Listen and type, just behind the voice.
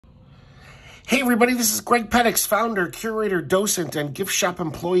Hey everybody, this is Greg-Petix, founder, curator, docent, and gift shop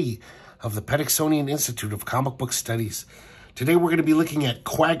employee of the Petixonian Institute of Comic Book Studies. Today we're going to be looking at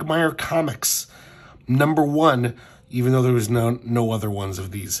Quagmire Comics, #1, even though there was no other ones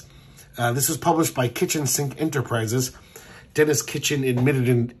of these. This was published by Kitchen Sink Enterprises. Dennis Kitchen admitted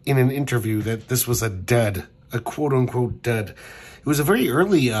in an interview that this was a dud, a quote-unquote dud. It was a very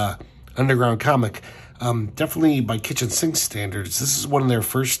early underground comic, definitely by Kitchen Sink standards. This is one of their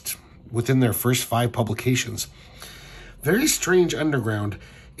first, within their first 5 publications. Very strange underground.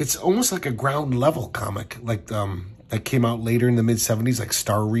 It's almost like a ground level comic, like that came out later in the mid-70s, like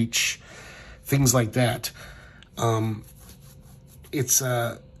Star Reach, things like that. It's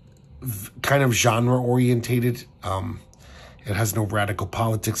kind of genre orientated. It has no radical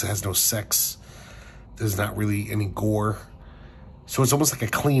politics. It has no sex. There's not really any gore. So it's almost like a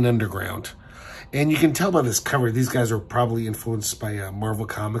clean underground. And you can tell by this cover, these guys are probably influenced by Marvel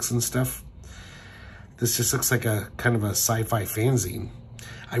Comics and stuff. This just looks like a kind of a sci-fi fanzine.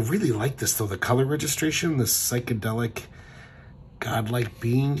 I really like this, though. The color registration, this psychedelic, godlike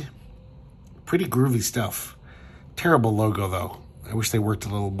being. Pretty groovy stuff. Terrible logo, though. I wish they worked a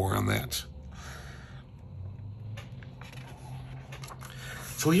little more on that.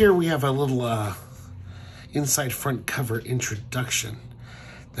 So here we have a little inside front cover introduction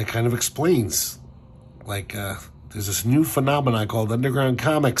that kind of explains, like, there's this new phenomenon called underground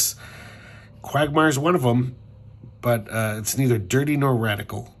comics. Quagmire's one of them, but it's neither dirty nor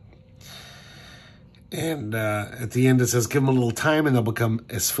radical. And at the end it says, give them a little time and they'll become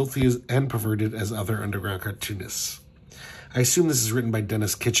as filthy and perverted as other underground cartoonists. I assume this is written by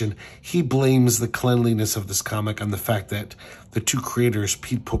Dennis Kitchen. He blames the cleanliness of this comic on the fact that the 2 creators,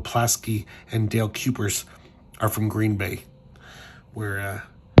 Pete Poplaski and Dale Kuipers, are from Green Bay, where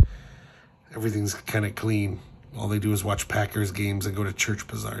everything's kind of clean. All they do is watch Packers games and go to church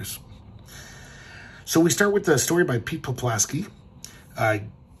bazaars. So we start with the story by Pete Poplaski.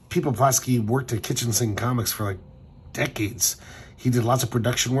 Pete Poplaski worked at Kitchen Sink Comics for like decades. He did lots of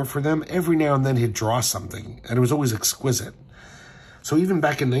production work for them. Every now and then he'd draw something, and it was always exquisite. So even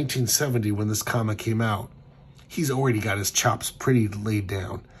back in 1970, when this comic came out, he's already got his chops pretty laid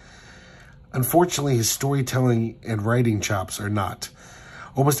down. Unfortunately, his storytelling and writing chops are not.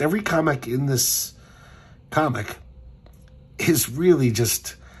 Almost every comic in this comic is really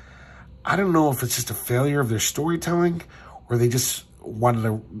just, I don't know if it's just a failure of their storytelling or they just wanted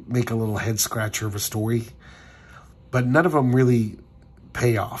to make a little head scratcher of a story. But none of them really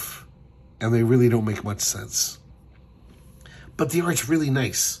pay off, and they really don't make much sense. But the art's really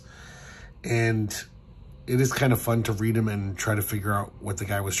nice, and it is kind of fun to read them and try to figure out what the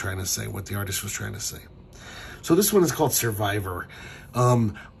guy was trying to say, what the artist was trying to say. So this one is called Survivor.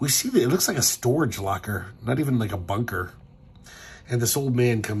 We see that it looks like a storage locker, not even like a bunker. And this old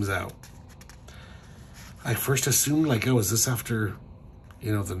man comes out. I first assumed, like, oh, is this after,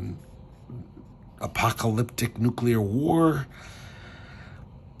 you know, the apocalyptic nuclear war?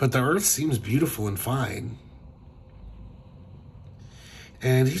 But the earth seems beautiful and fine.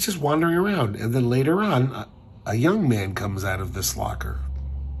 And he's just wandering around. And then later on, a young man comes out of this locker.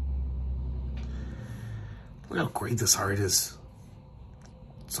 Look how great this art is.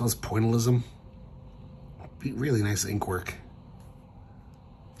 So it's pointillism. Really nice ink work.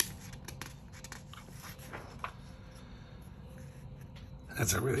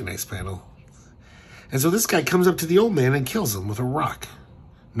 That's a really nice panel. And so this guy comes up to the old man and kills him with a rock.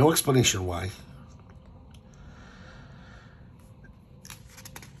 No explanation why.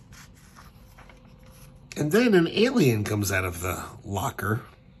 And then an alien comes out of the locker.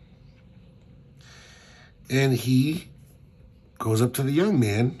 And he goes up to the young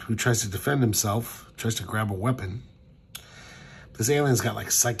man who tries to defend himself, tries to grab a weapon. This alien's got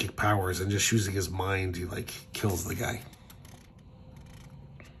like psychic powers, and just using his mind, he like kills the guy.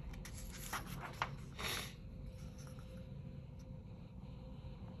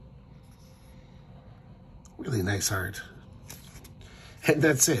 Really nice art. And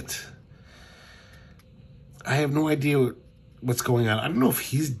that's it. I have no idea what's going on. I don't know if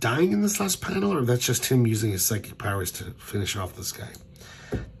he's dying in this last panel or that's just him using his psychic powers to finish off this guy.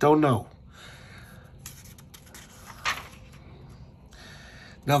 Don't know.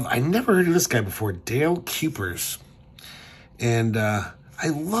 Now, I never heard of this guy before, Dale Kuipers. And I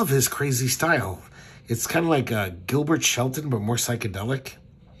love his crazy style. It's kind of like Gilbert Shelton, but more psychedelic.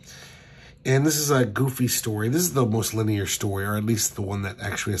 And this is a goofy story. This is the most linear story, or at least the one that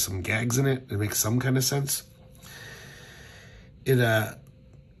actually has some gags in it. It makes some kind of sense.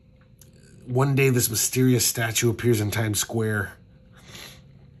 One day this mysterious statue appears in Times Square.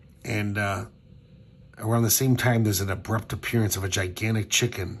 And around the same time, there's an abrupt appearance of a gigantic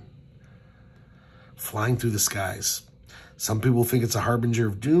chicken flying through the skies. Some people think it's a harbinger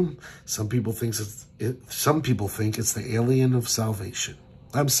of doom. Some people think it's the alien of salvation.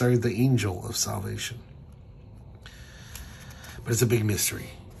 I'm sorry, the angel of salvation. But it's a big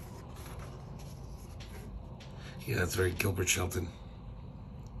mystery. Yeah, that's very Gilbert Shelton.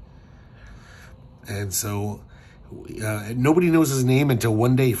 And so nobody knows his name until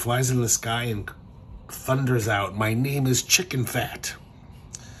one day he flies into the sky and thunders out, "My name is Chicken Fat."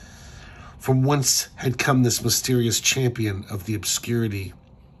 From whence had come this mysterious champion of the obscurity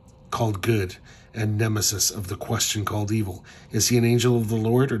called good and nemesis of the question called evil? Is he an angel of the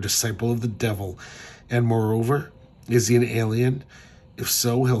Lord or disciple of the devil? And moreover, is he an alien? If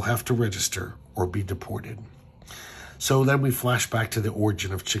so, he'll have to register or be deported. So then we flash back to the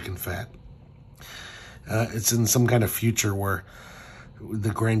origin of Chicken Fat. It's in some kind of future where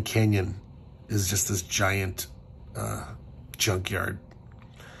the Grand Canyon is just this giant junkyard.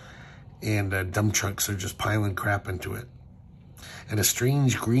 And dump trucks are just piling crap into it. And a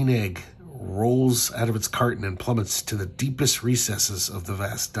strange green egg rolls out of its carton and plummets to the deepest recesses of the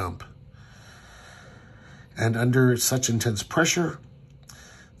vast dump. And under such intense pressure,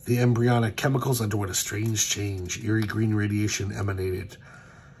 the embryonic chemicals underwent a strange change. Eerie green radiation emanated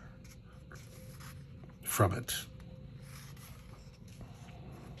from it.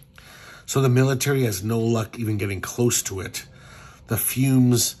 So the military has no luck even getting close to it. The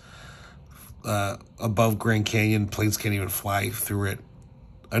fumes above Grand Canyon, planes can't even fly through it.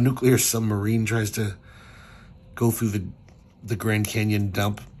 A nuclear submarine tries to go through the Grand Canyon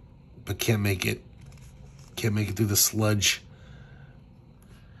dump, but can't make it. Can't make it through the sludge.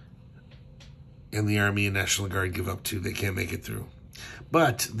 And the Army and National Guard give up too. They can't make it through.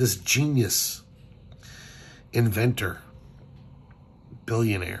 But this genius inventor,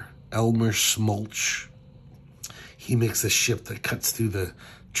 billionaire, Elmer Smolch, he makes a ship that cuts through the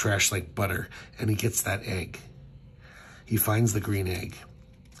trash like butter, and he gets that egg. He finds the green egg,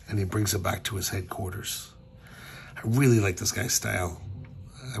 and he brings it back to his headquarters. I really like this guy's style.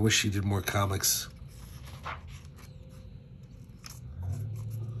 I wish he did more comics.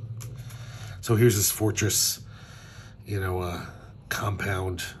 So here's this fortress,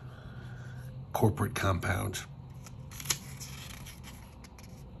 compound, corporate compound.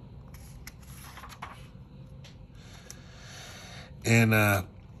 And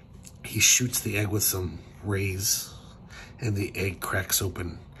he shoots the egg with some rays, and the egg cracks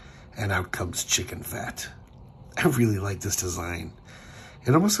open, and out comes Chicken Fat. I really like this design.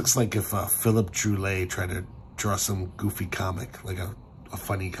 It almost looks like if Philip Droulet tried to draw some goofy comic, like a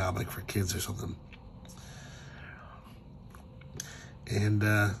funny comic for kids or something.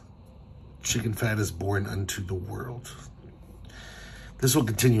 And Chicken Fat is born unto the world. This will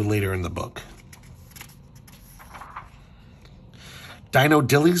continue later in the book. Dino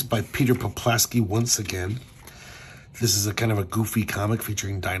Dillies by Peter Poplaski once again. This is a kind of a goofy comic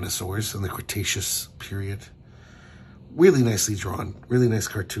featuring dinosaurs in the Cretaceous period. Really nicely drawn, really nice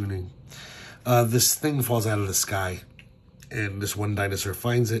cartooning. This thing falls out of the sky, and this one dinosaur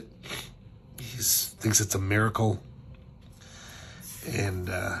finds it. He thinks it's a miracle, and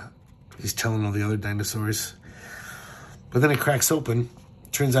he's telling all the other dinosaurs. But then it cracks open.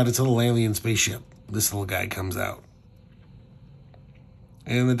 Turns out it's a little alien spaceship. This little guy comes out.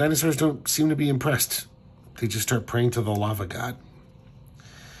 And the dinosaurs don't seem to be impressed. They just start praying to the lava god.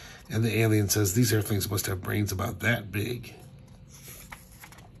 And the alien says, these airplanes must have brains about that big.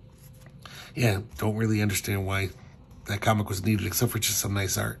 Yeah, don't really understand why that comic was needed, except for just some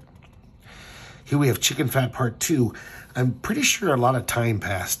nice art. Here we have Chicken Fat Part 2. I'm pretty sure a lot of time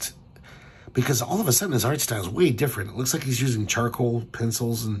passed, because all of a sudden his art style is way different. It looks like he's using charcoal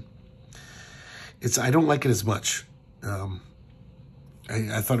pencils, and I don't like it as much.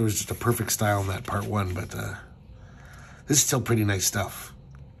 I thought it was just a perfect style in that Part 1, but this is still pretty nice stuff.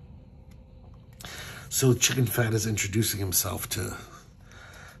 So Chicken Fat is introducing himself to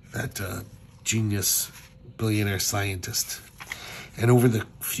that genius billionaire scientist. And over the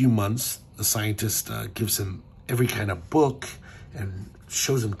few months, the scientist gives him every kind of book and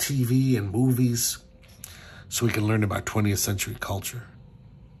shows him TV and movies so he can learn about 20th century culture.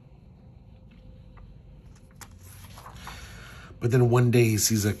 But then one day he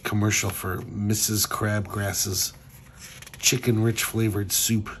sees a commercial for Mrs. Crabgrass's chicken-rich flavored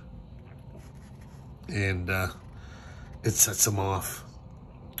soup. And it sets him off.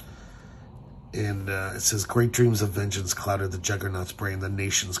 And it says, great dreams of vengeance clouded the juggernaut's brain. The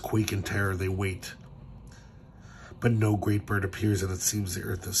nations quake in terror, they wait. But no great bird appears, and it seems the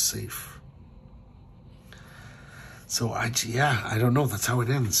earth is safe. So, I don't know. That's how it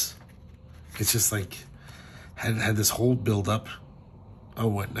ends. It's just like, had this whole build-up. Oh,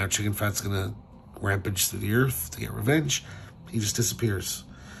 what? Now Chicken Fat's going to rampage through the earth to get revenge. He just disappears.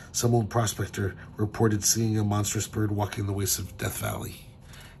 Some old prospector reported seeing a monstrous bird walking the wastes of Death Valley.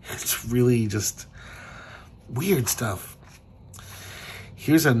 It's really just weird stuff.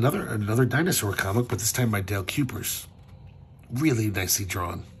 Here's another dinosaur comic, but this time by Dale Kuipers. Really nicely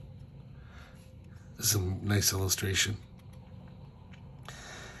drawn. Some nice illustration.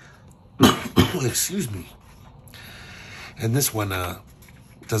 Excuse me. And this one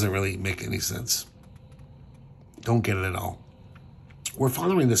doesn't really make any sense. Don't get it at all. We're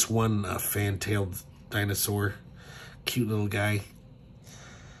following this one fan-tailed dinosaur. Cute little guy.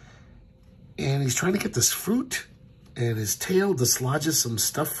 And he's trying to get this fruit. And his tail dislodges some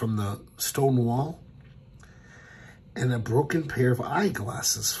stuff from the stone wall. And a broken pair of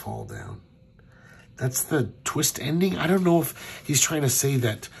eyeglasses fall down. That's the twist ending. I don't know if he's trying to say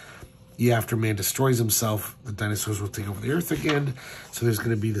that after man destroys himself, the dinosaurs will take over the earth again. So there's going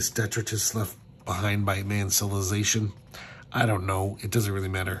to be this detritus left behind by man's civilization. I don't know. It doesn't really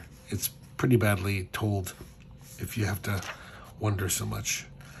matter. It's pretty badly told if you have to wonder so much.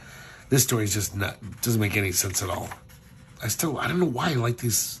 This story is just doesn't make any sense at all. I don't know why I like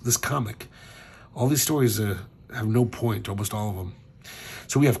this comic. All these stories have no point, almost all of them.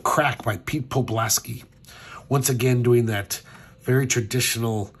 So we have Crack by Poplaski. Once again doing that very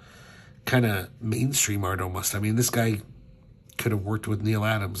traditional kind of mainstream art almost. I mean, this guy could have worked with Neil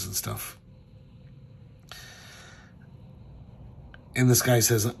Adams and stuff. And this guy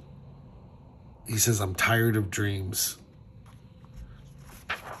says, I'm tired of dreams.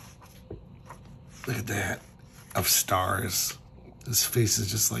 Look at that. Of stars. His face is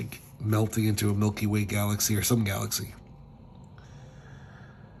just like melting into a Milky Way galaxy or some galaxy.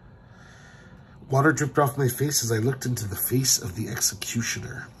 Water dripped off my face as I looked into the face of the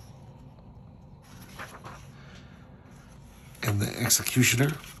executioner. And the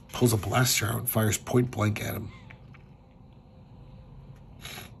executioner pulls a blaster out and fires point blank at him.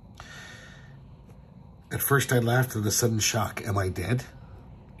 At first I laughed at the sudden shock. Am I dead?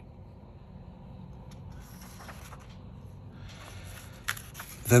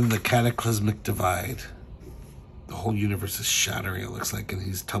 Then the cataclysmic divide. The whole universe is shattering, it looks like, and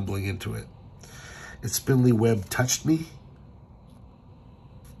he's tumbling into it. Its spindly web touched me.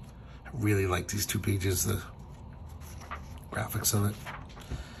 I really like these 2 pages, the graphics of it.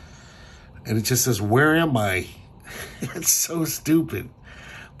 And it just says, where am I? It's so stupid.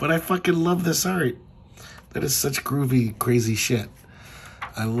 But I fucking love this art. That is such groovy, crazy shit.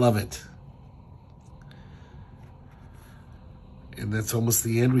 I love it. And that's almost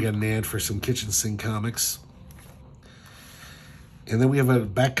the end. We got an ad for some kitchen sink comics. And then we have a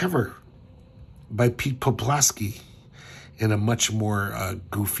back cover by Poplaski in a much more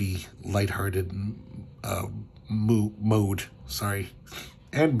goofy, lighthearted mode. Sorry.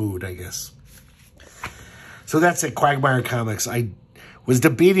 And mood, I guess. So that's it, Quagmire Comics. I was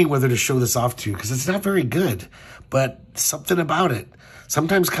debating whether to show this off to you because it's not very good, but something about it.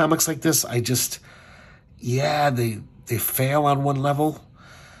 Sometimes comics like this, I just, they fail on one level,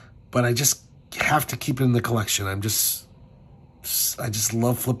 but I just have to keep it in the collection. I just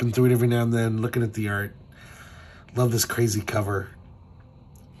love flipping through it every now and then, looking at the art. Love this crazy cover,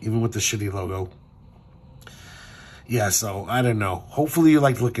 even with the shitty logo. Yeah, so I don't know. Hopefully you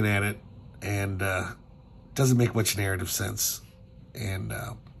liked looking at it, and doesn't make much narrative sense. And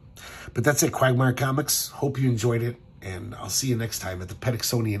but that's it, Quagmire Comics. Hope you enjoyed it, and I'll see you next time at the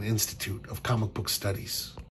Petixonian Institute of Comic Book Studies.